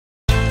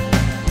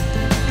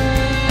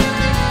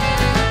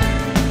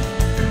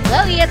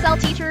ESL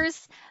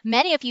teachers,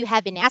 many of you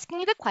have been asking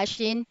me the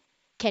question,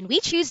 can we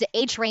choose the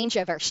age range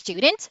of our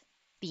student?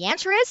 The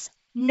answer is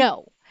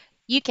no.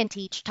 You can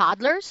teach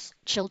toddlers,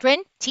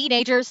 children,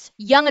 teenagers,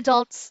 young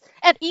adults,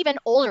 and even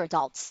older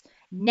adults.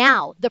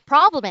 Now, the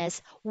problem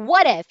is,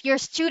 what if your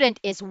student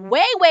is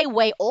way, way,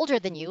 way older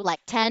than you,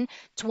 like 10,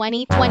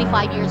 20,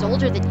 25 years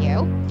older than you,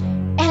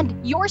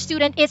 and your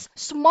student is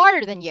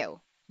smarter than you?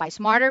 By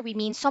smarter, we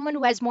mean someone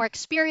who has more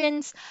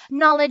experience,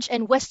 knowledge,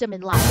 and wisdom in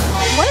life.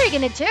 What are you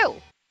going to do?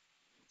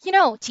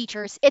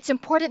 Teachers, it's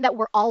important that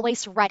we're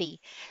always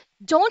ready.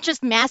 Don't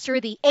just master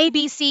the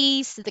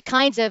ABCs, the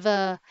kinds of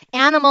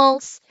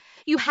animals.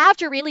 You have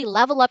to really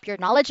level up your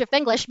knowledge of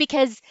English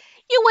because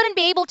you wouldn't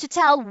be able to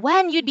tell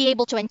when you'd be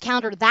able to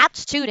encounter that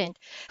student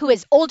who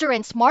is older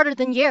and smarter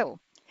than you.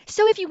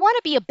 So if you want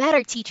to be a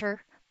better teacher,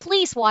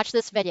 please watch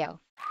this video.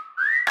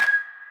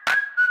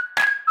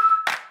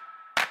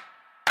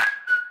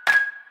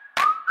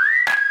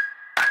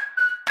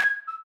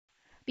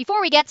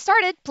 Before we get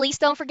started, please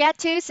don't forget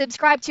to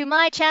subscribe to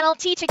my channel,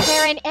 Teacha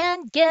Karen,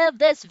 and give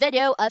this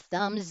video a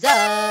thumbs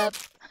up.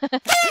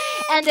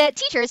 And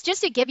teachers,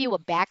 just to give you a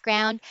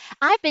background,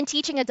 I've been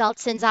teaching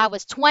adults since I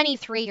was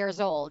 23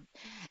 years old.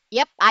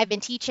 Yep, I've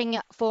been teaching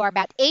for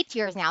about 8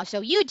 years now,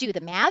 so you do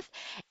the math.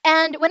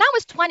 And when I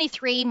was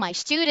 23, my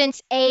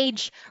students'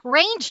 age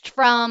ranged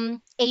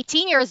from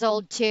 18 years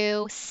old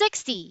to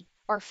 60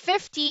 or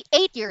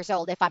 58 years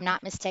old, if I'm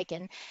not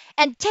mistaken.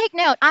 And take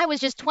note, I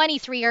was just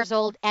 23 years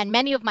old, and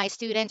many of my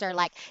students are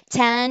like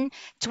 10,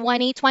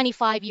 20,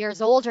 25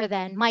 years older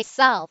than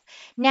myself.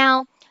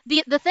 Now,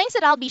 the things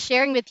that I'll be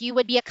sharing with you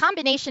would be a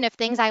combination of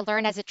things I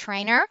learned as a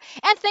trainer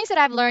and things that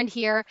I've learned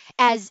here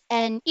as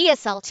an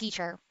ESL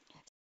teacher.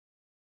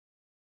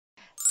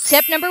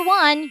 Tip number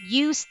 1,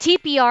 use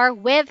TPR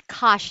with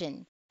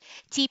caution.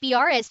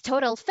 TPR is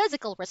total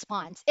physical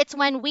response. It's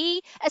when we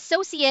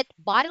associate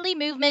bodily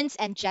movements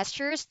and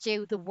gestures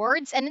to the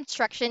words and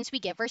instructions we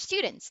give our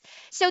students.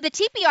 So the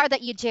TPR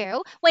that you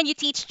do when you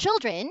teach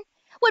children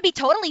would be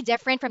totally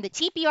different from the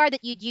TPR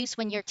that you'd use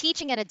when you're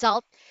teaching an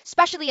adult,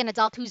 especially an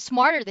adult who's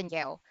smarter than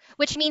you,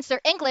 which means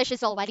their English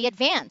is already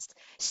advanced.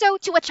 So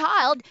to a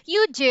child,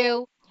 you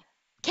do,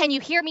 can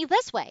you hear me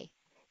this way?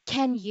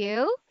 Can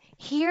you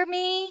hear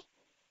me?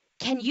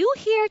 Can you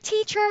hear,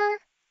 teacher?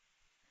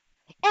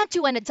 And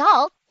to an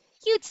adult,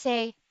 you'd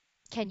say,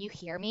 can you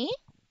hear me?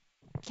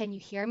 Can you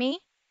hear me?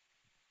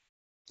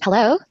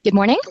 Hello, good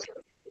morning.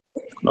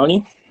 Good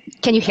morning.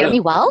 Can you hear me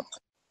well?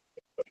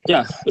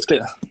 Yeah, it's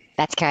clear.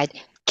 That's good.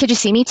 Could you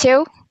see me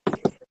too?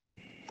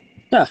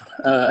 Yeah,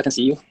 I can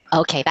see you.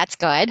 Okay, that's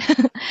good.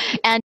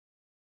 And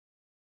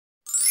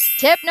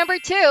tip number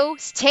 2,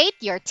 state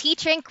your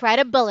teaching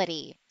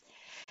credibility.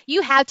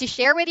 You have to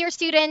share with your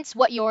students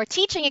what your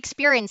teaching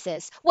experience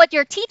is, what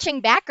your teaching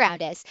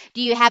background is.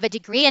 Do you have a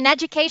degree in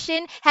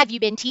education? Have you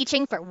been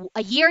teaching for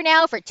a year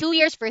now, for 2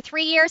 years, for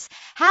 3 years?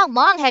 How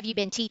long have you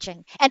been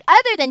teaching? And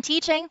other than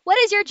teaching, what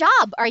is your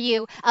job? Are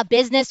you a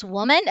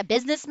businesswoman, a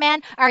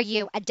businessman? Are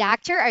you a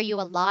doctor? Are you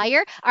a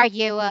lawyer? Are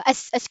you a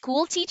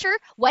school teacher?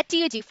 What do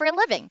you do for a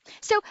living?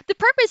 So the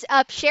purpose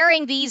of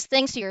sharing these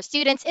things to your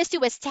students is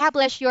to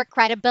establish your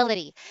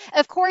credibility.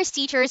 Of course,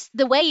 teachers,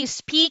 the way you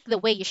speak, the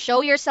way you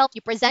show yourself,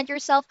 you present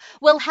yourself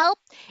will help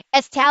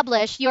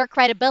establish your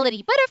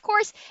credibility. But of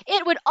course,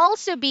 it would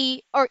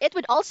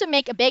also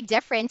make a big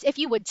difference if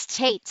you would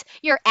state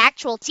your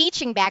actual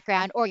teaching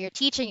background or your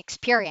teaching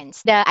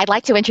experience. I'd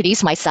like to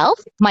introduce myself.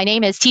 My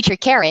name is Teacher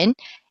Karen,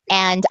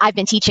 and I've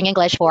been teaching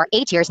English for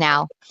 8 years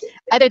now.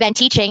 Other than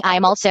teaching,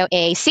 I'm also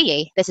a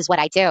CA. This is what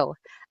I do.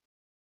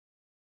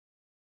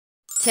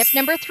 Tip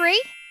number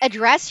 3,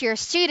 address your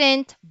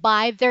student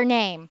by their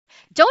name.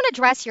 Don't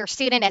address your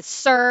student as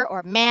Sir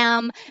or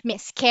Ma'am,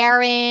 Miss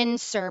Karen,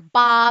 Sir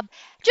Bob.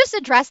 Just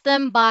address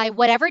them by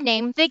whatever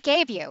name they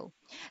gave you.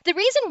 The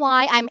reason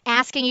why I'm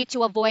asking you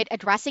to avoid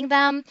addressing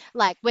them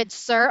like with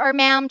Sir or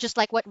Ma'am, just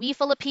like what we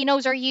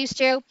Filipinos are used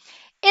to,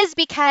 is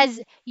because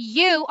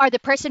you are the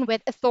person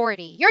with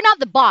authority. You're not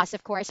the boss,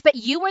 of course, but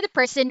you are the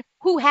person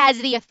who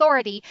has the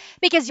authority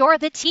because you're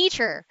the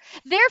teacher.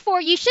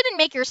 Therefore, you shouldn't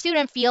make your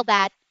student feel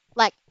that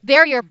like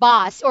they're your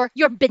boss or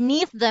you're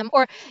beneath them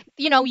or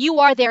you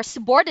are their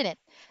subordinate.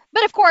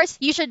 But of course,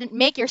 you shouldn't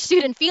make your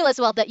student feel as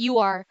well that you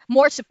are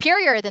more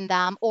superior than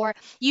them or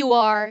you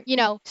are,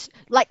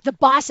 like the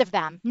boss of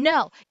them.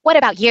 No. What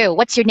about you?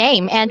 What's your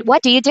name and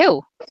what do you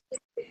do?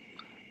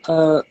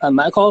 I'm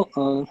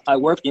Michael. I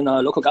work in a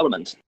local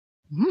government.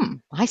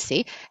 I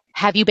see.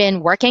 Have you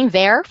been working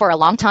there for a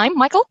long time,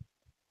 Michael?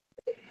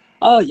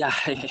 Oh, yeah,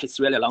 it's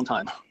really a long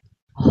time.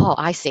 Oh,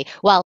 I see.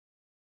 Well,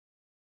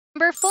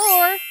 number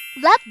 4,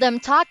 let them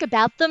talk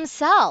about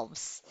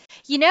themselves.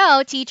 You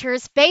know,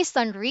 teachers, based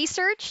on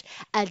research,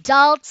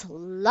 adults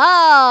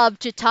love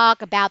to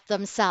talk about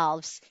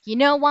themselves. You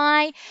know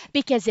why?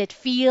 Because it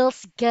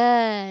feels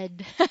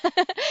good.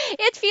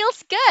 It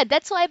feels good.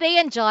 That's why they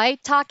enjoy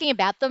talking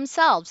about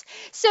themselves.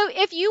 So,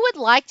 if you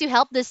would like to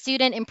help the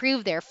student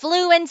improve their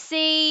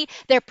fluency,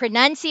 their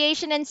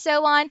pronunciation, and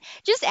so on,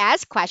 just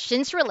ask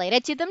questions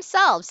related to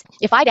themselves.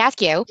 If I'd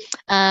ask you,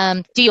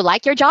 do you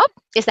like your job?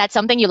 Is that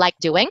something you like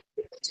doing?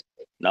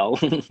 No,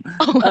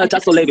 Oh,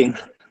 just for living.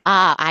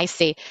 ah, I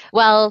see.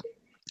 Well,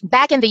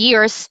 back in the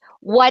years,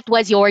 what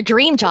was your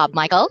dream job,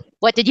 Michael?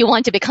 What did you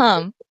want to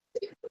become?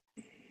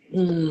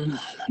 Mm,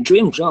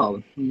 dream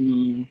job.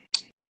 Maybe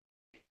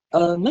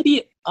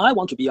I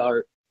want to be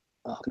how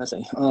can I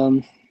say,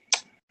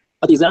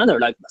 a designer,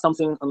 like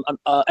something,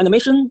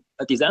 animation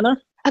a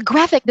designer, A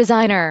graphic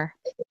designer,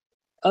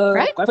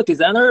 right? graphic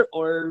designer,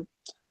 or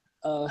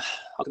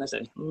how can I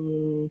say,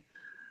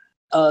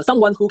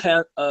 someone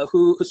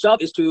whose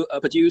job is to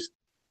produce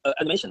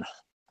animation.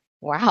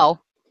 Wow.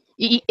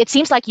 It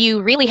seems like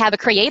you really have a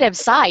creative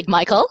side,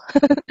 Michael.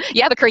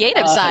 You have a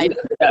creative side.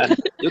 Yeah,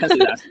 you can see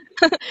that.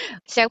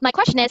 So, my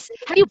question is,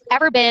 have you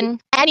ever been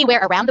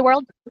anywhere around the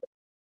world?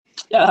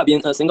 Yeah, I have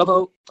been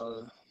Singapore,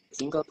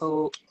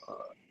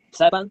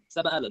 Saipan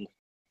Island.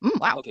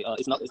 Wow. Okay,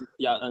 it's not,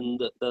 yeah, and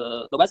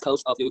the west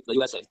coast of the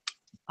USA.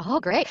 Oh,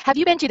 great. Have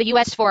you been to the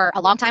US for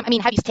a long time? I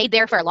mean, have you stayed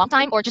there for a long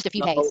time or just a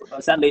few No, days?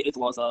 sadly, it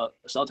was a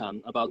short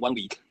time, about 1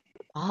 week.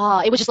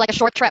 Oh, it was just like a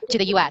short trip to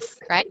the US,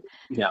 right?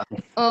 Yeah.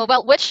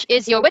 Well, which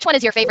one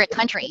is your favorite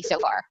country so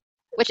far?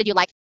 Which did you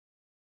like?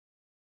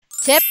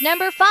 Tip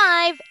number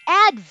 5,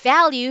 add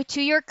value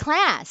to your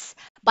class.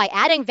 By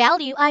adding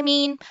value, I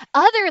mean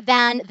other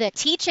than the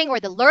teaching or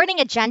the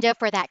learning agenda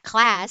for that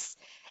class,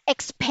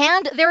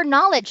 expand their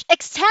knowledge,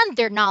 extend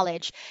their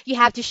knowledge. You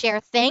have to share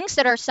things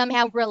that are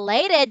somehow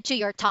related to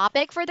your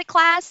topic for the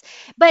class,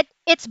 but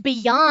it's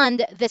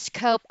beyond the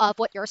scope of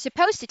what you're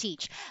supposed to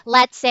teach.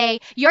 Let's say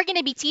you're going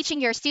to be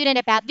teaching your student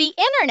about the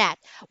internet.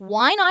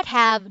 Why not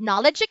have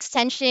knowledge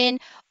extension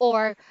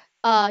or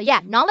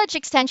knowledge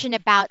extension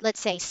about, let's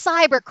say,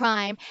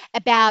 cybercrime,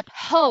 about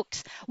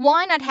hoax.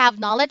 Why not have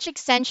knowledge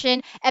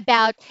extension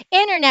about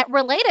internet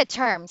related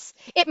terms?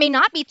 It may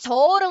not be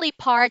totally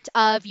part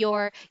of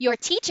your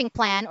teaching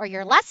plan or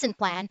your lesson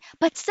plan,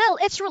 but still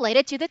it's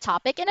related to the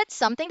topic and it's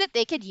something that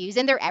they could use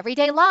in their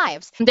everyday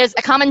lives. There's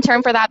a common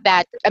term for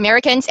that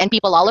Americans and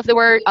people all over the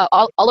world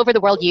all over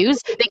the world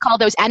use. They call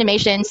those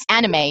animations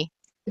anime.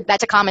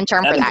 That's a common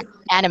term for that.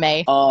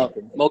 Anime.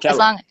 As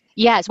long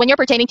Yes, when you're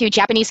pertaining to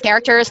Japanese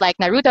characters like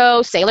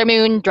Naruto, Sailor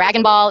Moon,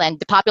 Dragon Ball, and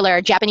the popular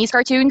Japanese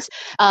cartoons,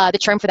 the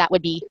term for that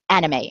would be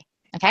anime.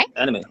 Okay?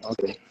 Anime.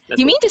 Okay.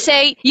 You mean to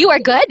say you are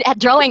good at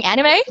drawing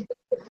anime?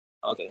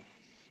 Okay.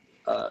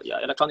 Yeah,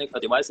 electronic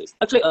devices.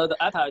 Actually, the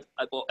iPad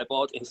I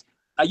bought is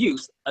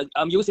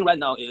I'm using right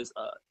now is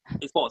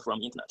bought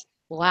from internet.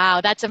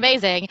 Wow, that's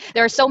amazing.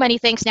 There are so many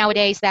things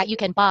nowadays that you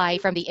can buy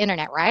from the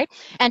internet, right?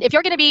 And if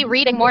you're going to be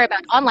reading more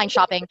about online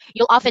shopping,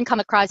 you'll often come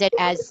across it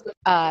as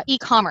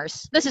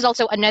e-commerce. This is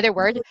also another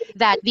word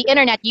that the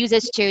internet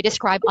uses to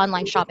describe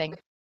online shopping.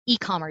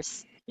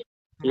 E-commerce.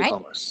 All right?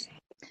 E-commerce.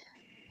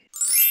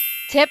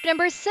 Tip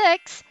number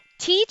 6,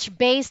 teach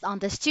based on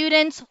the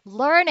student's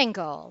learning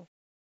goal.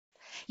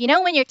 You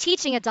know, when you're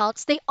teaching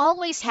adults, they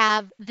always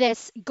have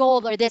this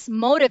goal or this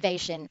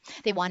motivation.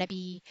 They want to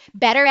be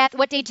better at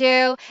what they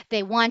do.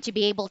 They want to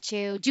be able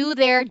to do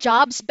their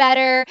jobs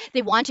better.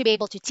 They want to be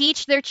able to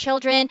teach their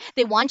children.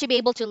 They want to be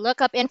able to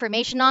look up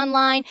information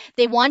online.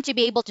 They want to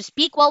be able to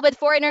speak well with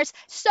foreigners.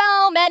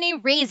 So many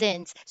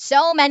reasons,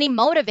 so many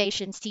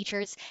motivations,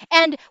 teachers.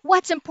 And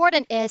what's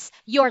important is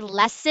your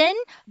lesson,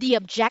 the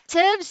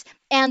objectives,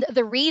 and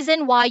the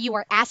reason why you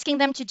are asking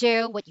them to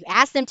do what you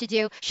ask them to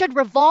do should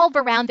revolve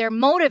around their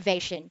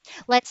motivation.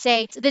 Let's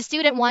say the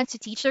student wants to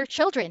teach their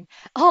children.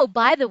 Oh,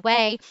 by the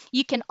way,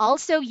 you can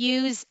also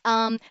use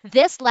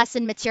this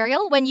lesson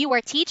material when you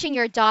are teaching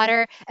your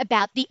daughter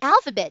about the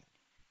alphabet.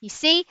 You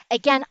see,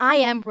 again, I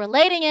am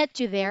relating it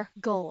to their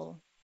goal.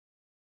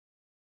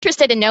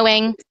 Interested in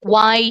knowing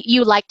why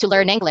you like to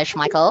learn English,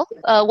 Michael?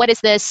 What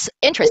is this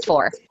interest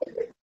for?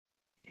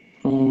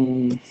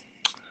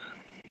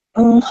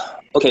 Um,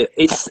 okay,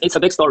 it's a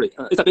big story.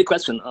 It's a big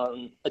question.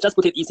 I just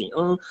put it easy.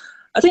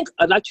 I think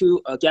I'd like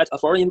to get a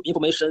foreign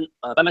information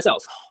by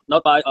myself,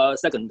 not by a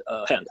second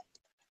hand.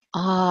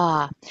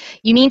 Ah,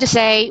 you mean to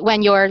say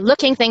when you're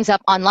looking things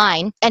up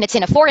online and it's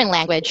in a foreign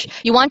language,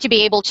 you want to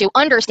be able to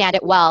understand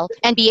it well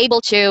and be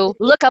able to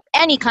look up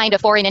any kind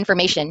of foreign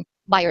information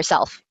by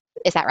yourself.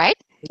 Is that right?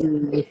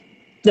 Mm,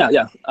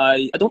 yeah.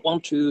 I don't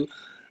want to,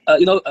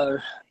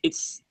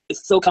 it's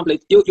so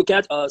complete. You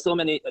get so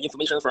many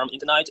information from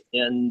internet,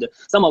 and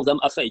some of them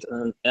are fake,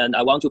 and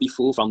I want to be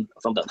full from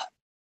them.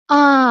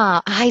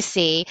 Ah, I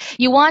see.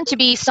 You want to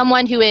be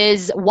someone who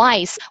is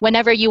wise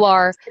whenever you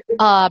are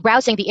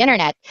browsing the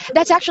internet.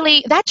 That's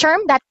actually that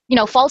term, that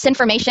false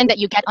information that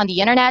you get on the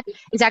internet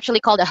is actually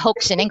called a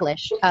hoax in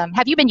English.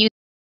 Have you been using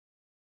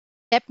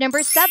Tip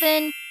number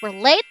 7,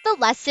 relate the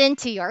lesson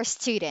to your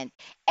student.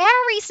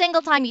 Every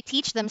single time you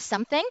teach them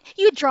something,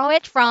 you draw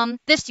it from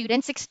the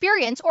student's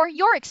experience or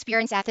your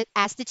experience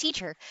as the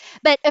teacher.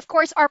 But of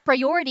course, our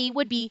priority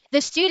would be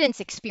the student's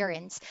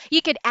experience.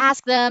 You could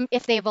ask them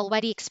if they've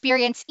already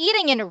experienced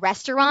eating in a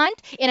restaurant,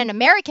 in an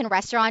American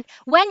restaurant,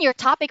 when your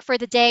topic for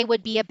the day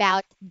would be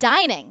about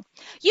dining.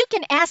 You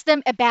can ask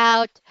them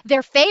about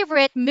their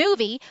favorite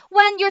movie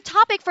when your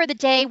topic for the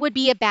day would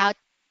be about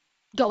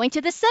going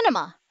to the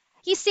cinema.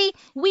 You see,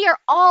 we are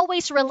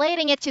always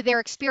relating it to their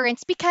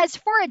experience because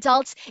for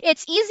adults,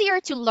 it's easier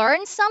to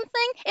learn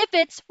something if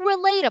it's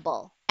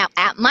relatable. Now,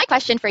 my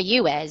question for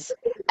you is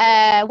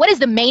what is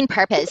the main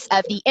purpose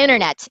of the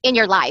internet in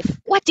your life?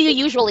 What do you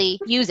usually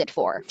use it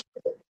for?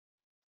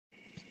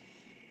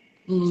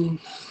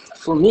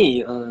 For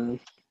me,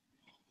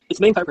 its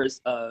main purpose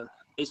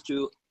is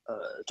to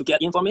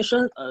get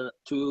information,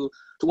 to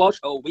watch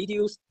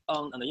videos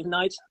on the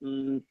internet,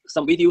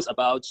 some videos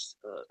about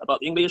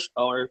English,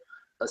 or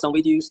some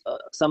videos,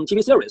 some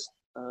TV series,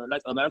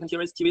 like American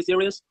TV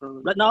series.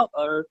 Right now,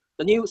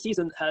 the new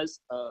season has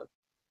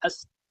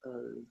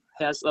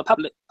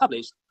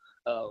published,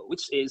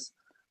 which is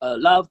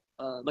Love,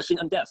 Machine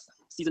and Death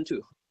season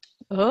 2.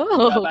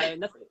 Oh, by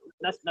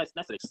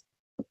Netflix.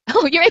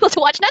 oh, you're able to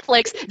watch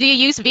Netflix. Do you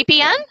use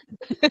VPN?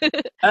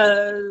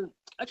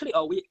 Actually,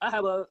 I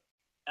have a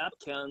app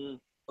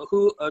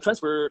who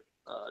transfer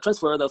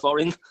the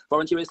foreign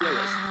TV series.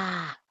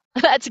 Ah,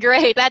 that's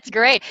great. That's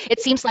great. It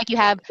seems like you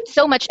have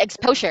so much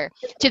exposure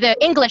to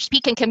the English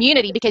speaking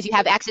community because you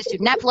have access to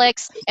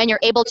Netflix and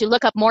you're able to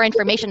look up more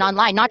information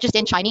online, not just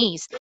in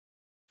Chinese.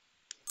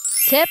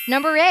 Tip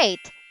number 8,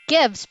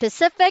 give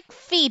specific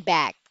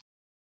feedback.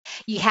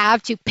 You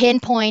have to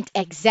pinpoint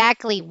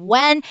exactly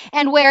when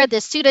and where the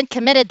student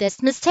committed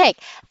this mistake.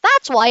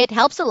 That's why it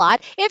helps a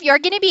lot if you're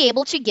going to be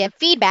able to give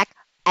feedback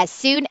as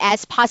soon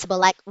as possible,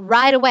 like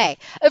right away.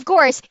 Of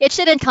course, it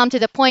shouldn't come to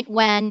the point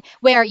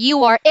where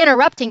you are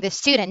interrupting the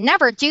student.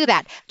 Never do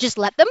that. Just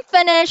let them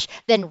finish,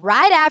 then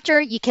right after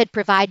you could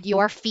provide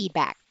your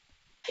feedback.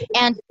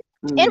 And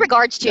in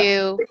regards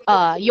to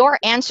your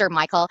answer,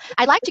 Michael,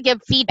 I'd like to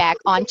give feedback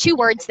on 2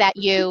 words that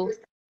you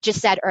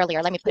just said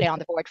earlier. Let me put it on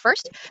the board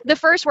first. The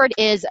first word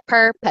is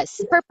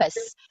purpose.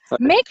 Purpose.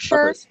 Make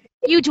sure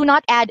you do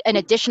not add an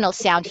additional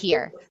sound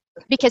here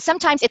because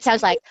sometimes it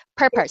sounds like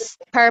purpose,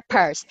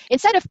 purpose.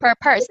 Instead of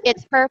purpose,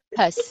 it's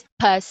purpose,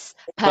 pus.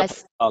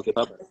 Okay,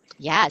 purpose.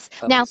 Yes.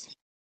 Now,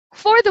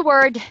 for the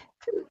word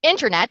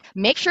internet,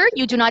 make sure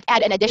you do not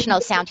add an additional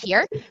sound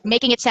here,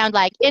 making it sound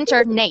like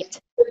internet.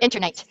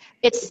 Internet.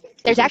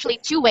 There's actually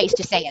 2 ways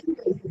to say it.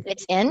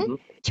 It's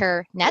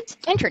internet,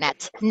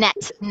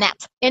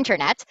 net,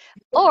 internet,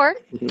 or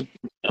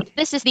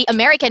this is the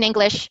American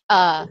English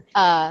on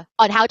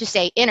how to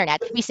say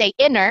internet. We say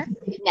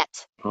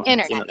internet.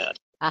 Internet.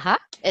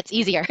 It's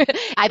easier.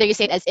 Either you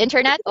say it as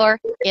internet or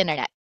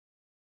internet.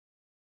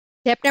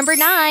 Tip number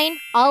 9,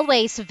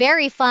 always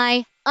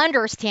verify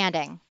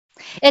understanding.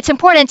 It's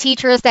important,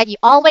 teachers, that you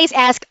always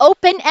ask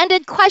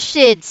open-ended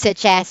questions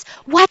such as,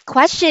 what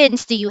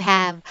questions do you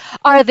have?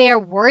 Are there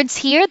words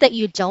here that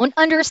you don't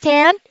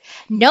understand?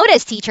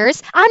 Notice,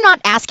 teachers, I'm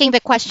not asking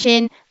the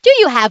question, do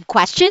you have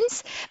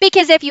questions?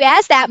 Because if you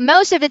ask that,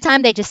 most of the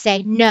time they just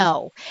say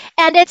no.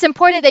 And it's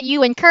important that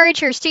you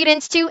encourage your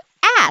students to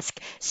ask.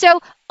 So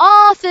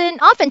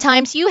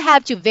oftentimes you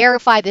have to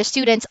verify the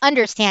student's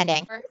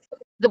understanding.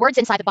 The words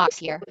inside the box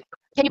here.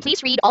 Can you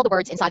please read all the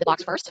words inside the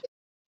box first?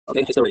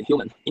 Okay, history,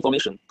 human,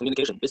 information,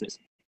 communication, business.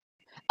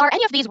 Are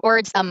any of these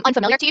words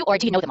unfamiliar to you, or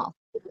do you know them all?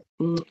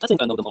 I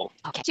think I know them all.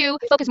 Okay. To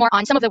focus more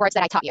on some of the words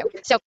that I taught you.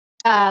 So,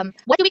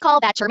 what do we call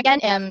that term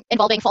again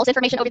involving false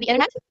information over the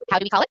internet? How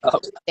do we call it?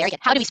 Very good.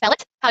 How do we spell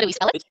it? How do we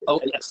spell it?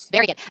 H-O-A-S.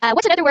 Very good.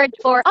 What's another word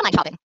for online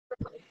shopping?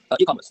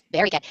 E-commerce.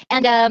 Very good.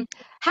 And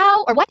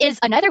how or what is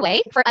another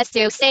way for us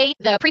to say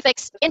the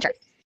prefix inter?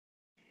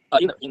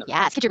 Inner.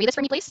 Yes. Could you read this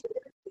for me, please?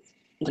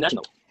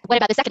 International. What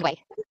about the second way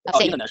of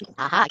saying international.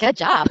 Aha, good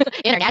job.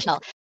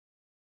 International.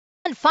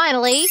 And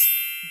finally,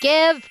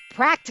 give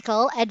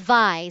practical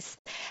advice.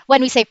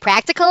 When we say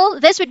practical,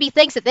 this would be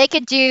things that they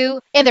could do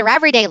in their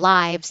everyday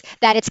lives,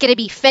 that it's going to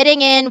be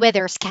fitting in with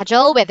their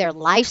schedule, with their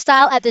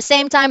lifestyle. At the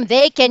same time,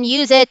 they can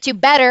use it to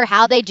better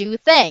how they do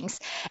things.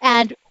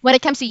 And when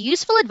it comes to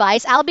useful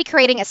advice, I'll be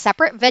creating a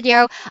separate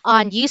video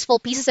on useful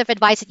pieces of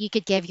advice that you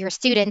could give your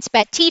students.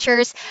 But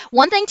teachers,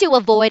 one thing to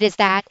avoid is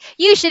that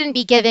you shouldn't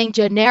be giving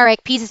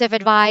generic pieces of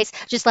advice,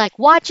 just like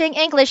watching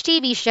English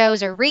TV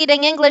shows or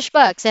reading English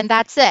books, and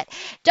that's it.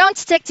 Don't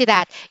stick to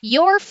that.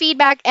 Your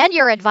feedback and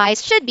your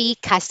advice should be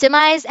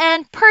customized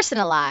and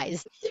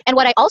personalized. And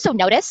what I also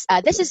notice,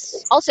 this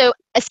is also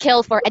a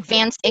skill for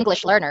advanced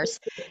English learners.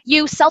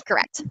 You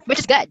self-correct, which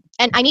is good.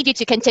 And I need you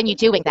to continue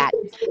doing that.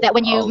 That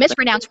when you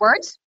mispronounce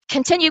words,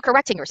 continue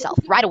correcting yourself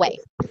right away.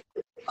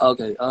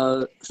 Okay.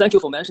 Thank you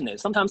for mentioning it.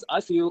 Sometimes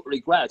I feel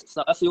regret.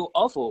 So I feel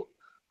awful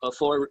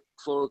for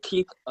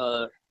keep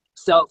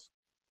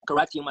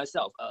self-correcting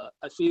myself.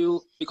 I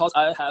feel because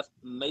I have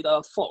made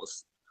a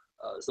false.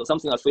 So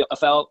something I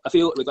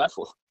feel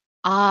regretful.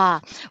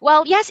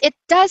 Well, yes, it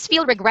does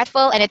feel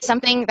regretful and it's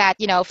something that,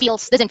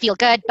 feels doesn't feel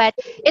good, but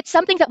it's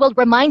something that will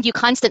remind you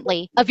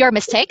constantly of your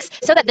mistakes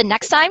so that the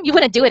next time you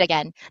wouldn't do it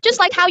again. Just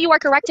like how you are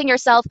correcting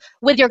yourself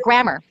with your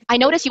grammar. I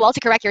notice you also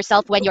correct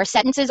yourself when your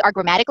sentences are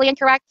grammatically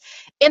incorrect.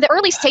 In the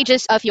early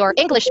stages of your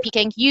English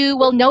speaking, you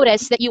will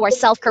notice that you are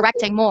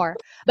self-correcting more.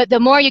 But the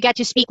more you get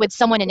to speak with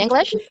someone in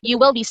English, you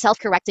will be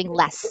self-correcting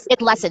less.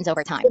 It lessens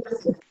over time.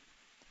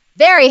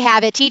 There you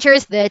have it,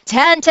 teachers, the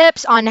 10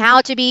 tips on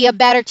how to be a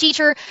better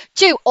teacher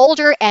to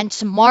older and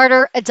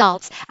smarter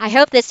adults. I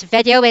hope this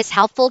video is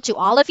helpful to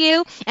all of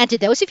you. And to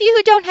those of you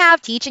who don't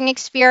have teaching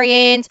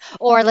experience,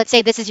 or let's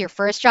say this is your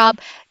first job,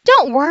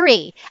 don't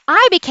worry.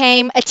 I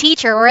became a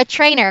teacher or a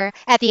trainer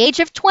at the age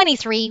of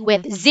 23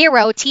 with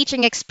zero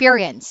teaching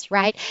experience,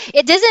 right?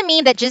 It doesn't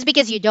mean that just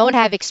because you don't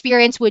have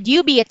experience would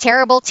you be a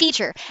terrible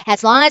teacher.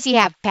 As long as you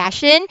have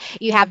passion,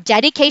 you have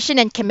dedication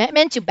and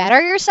commitment to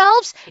better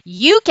yourselves,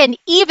 you can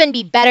even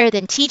be better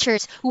than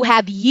teachers who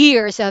have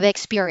years of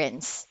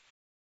experience.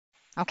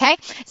 Okay,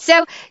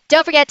 so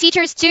don't forget,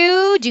 teachers,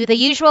 to do the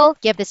usual.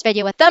 Give this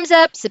video a thumbs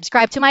up,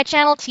 subscribe to my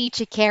channel,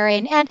 Teacha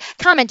Karen, and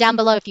comment down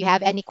below if you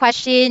have any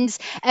questions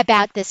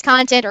about this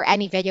content or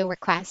any video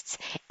requests.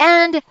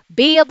 And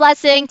be a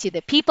blessing to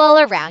the people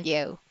around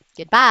you.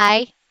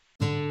 Goodbye.